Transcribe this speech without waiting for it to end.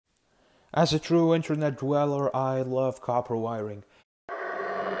As a true internet dweller, I love copper wiring.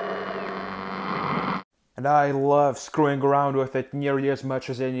 And I love screwing around with it nearly as much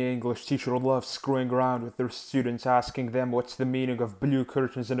as any English teacher loves screwing around with their students, asking them what's the meaning of blue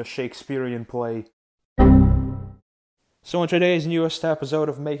curtains in a Shakespearean play. So in today's newest episode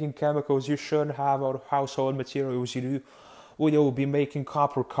of Making Chemicals You Shouldn't Have Out of Household Materials You Do, we will be making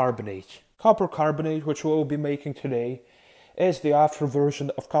copper carbonate. Copper carbonate, which we will be making today, is the after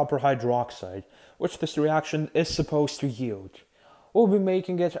version of copper hydroxide, which this reaction is supposed to yield. We'll be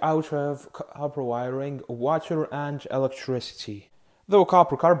making it out of copper wiring, water and electricity. Though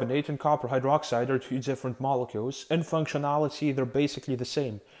copper carbonate and copper hydroxide are two different molecules, in functionality they're basically the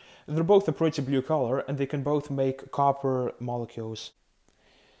same. They're both a pretty blue color and they can both make copper molecules.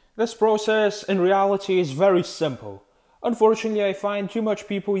 This process in reality is very simple. Unfortunately, I find too much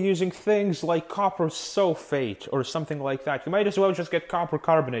people using things like copper sulfate or something like that. You might as well just get copper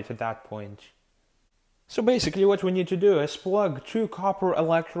carbonate at that point. So basically what we need to do is plug 2 copper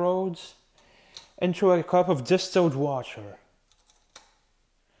electrodes into a cup of distilled water.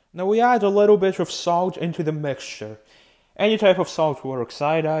 Now we add a little bit of salt into the mixture. Any type of salt works,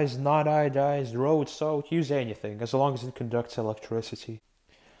 iodized, not iodized, road salt, use anything, as long as it conducts electricity.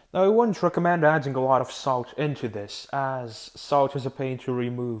 Now I wouldn't recommend adding a lot of salt into this, as salt is a pain to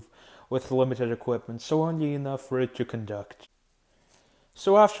remove with limited equipment, so only enough for it to conduct.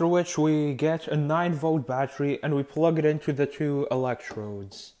 So after which we get a 9-volt battery and we plug it into the 2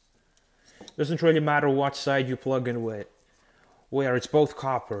 electrodes. Doesn't really matter what side you plug in with, where it's both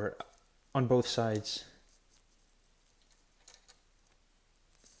copper on both sides.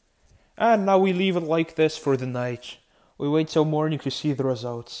 And now we leave it like this for the night. We wait till morning to see the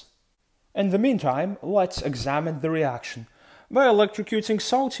results. In the meantime, let's examine the reaction. By electrocuting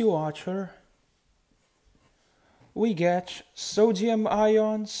salty water, we get sodium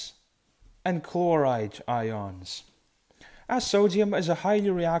ions and chloride ions. As sodium is a highly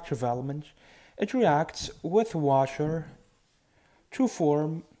reactive element, it reacts with water to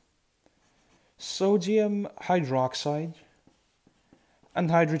form sodium hydroxide and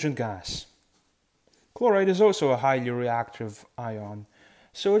hydrogen gas. Chloride is also a highly reactive ion,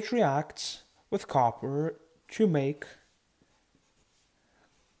 so it reacts with copper to make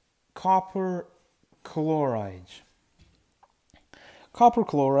copper chloride. Copper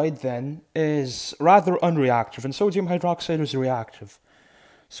chloride then is rather unreactive and sodium hydroxide is reactive.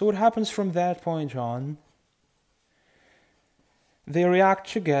 So what happens from that point on, they react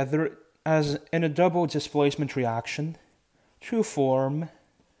together as in a double displacement reaction to form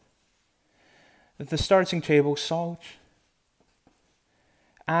the starting table salt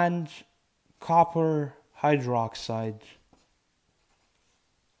and copper hydroxide.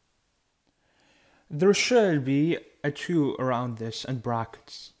 There should be a 2 around this and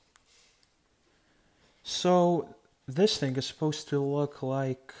brackets. So this thing is supposed to look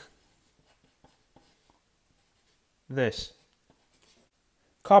like this.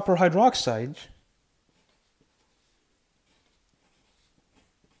 Copper hydroxide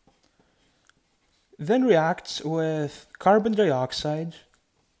then reacts with carbon dioxide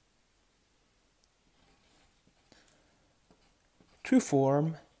to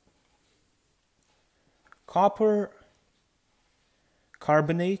form copper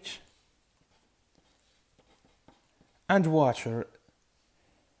carbonate and water.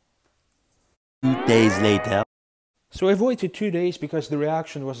 2 days later. So I've waited 2 days because the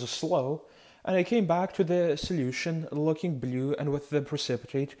reaction was slow, and I came back to the solution looking blue and with the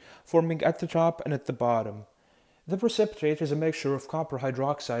precipitate forming at the top and at the bottom. The precipitate is a mixture of copper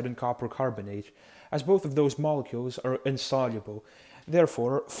hydroxide and copper carbonate, as both of those molecules are insoluble,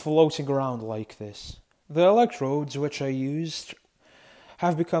 therefore floating around like this. The electrodes which I used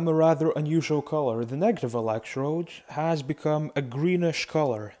have become a rather unusual color. The negative electrode has become a greenish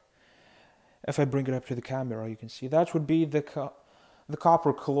color. If I bring it up to the camera, you can see that would be the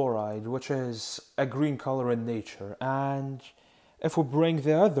copper chloride, which is a green color in nature. And if we bring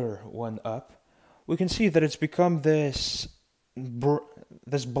the other one up, we can see that it's become this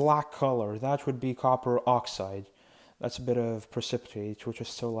black color. That would be copper oxide. That's a bit of precipitate, which is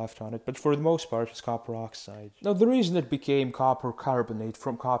still left on it, but for the most part, it's copper oxide. Now, the reason it became copper carbonate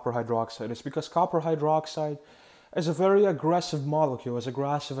from copper hydroxide is because copper hydroxide is a very aggressive molecule, as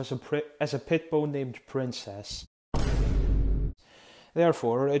aggressive as a pit bull named Princess.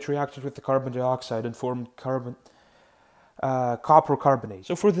 Therefore, it reacted with the carbon dioxide and formed copper carbonate.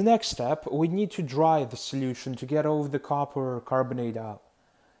 So for the next step, we need to dry the solution to get all of the copper carbonate out.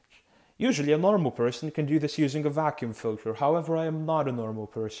 Usually a normal person can do this using a vacuum filter, however I am not a normal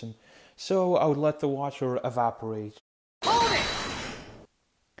person, so I would let the water evaporate.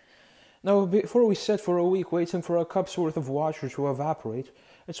 Now, before we sit for a week waiting for a cup's worth of water to evaporate,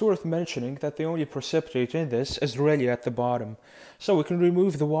 it's worth mentioning that the only precipitate in this is really at the bottom, so we can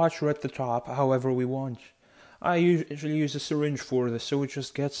remove the water at the top however we want. I usually use a syringe for this, so we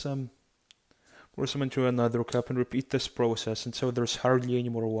just get some, pour some into another cup and repeat this process until there's hardly any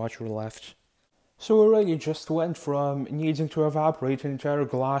more water left. So we really just went from needing to evaporate an entire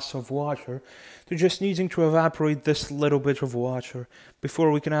glass of water to just needing to evaporate this little bit of water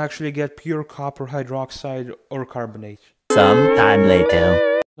before we can actually get pure copper hydroxide or carbonate. Some time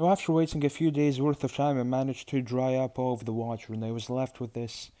later. Now after waiting a few days worth of time, I managed to dry up all of the water and I was left with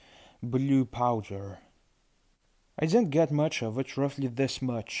this blue powder. I didn't get much of it, roughly this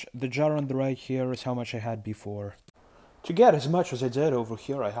much. The jar on the right here is how much I had before. To get as much as I did over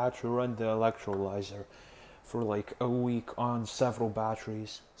here, I had to run the electrolyzer for like a week on several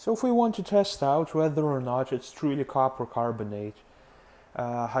batteries. So if we want to test out whether or not it's truly copper carbonate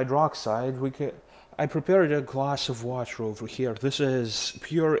hydroxide, I prepared a glass of water over here. This is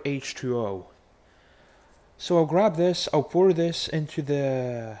pure H2O. So I'll grab this, I'll pour this into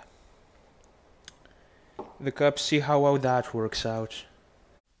the cup, see how well that works out.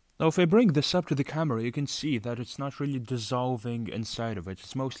 Now if I bring this up to the camera, you can see that it's not really dissolving inside of it.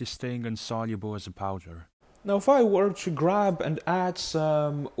 It's mostly staying insoluble as a powder. Now if I were to grab and add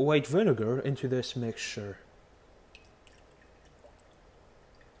some white vinegar into this mixture,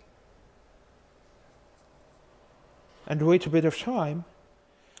 and wait a bit of time,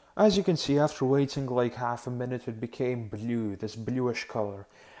 as you can see, after waiting like half a minute, it became blue, this bluish color.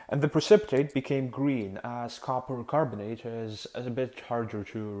 And the precipitate became green, as copper carbonate is a bit harder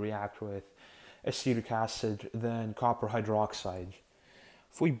to react with acetic acid than copper hydroxide.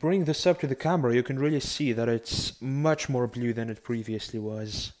 If we bring this up to the camera, you can really see that it's much more blue than it previously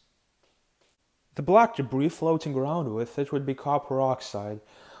was. The black debris floating around with it would be copper oxide,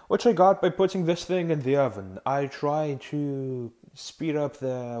 which I got by putting this thing in the oven. I tried to speed up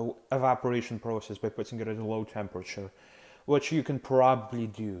the evaporation process by putting it at a low temperature, which you can probably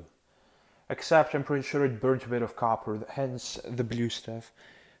do. Except I'm pretty sure it burnt a bit of copper, hence the blue stuff.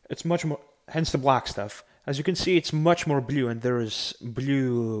 It's much more, hence the black stuff. As you can see, it's much more blue, and there is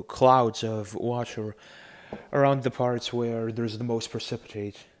blue clouds of water around the parts where there's the most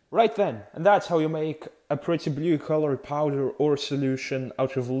precipitate. Right then, and that's how you make a pretty blue colored powder or solution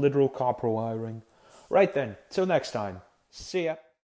out of literal copper wiring. Right then, till next time. See ya.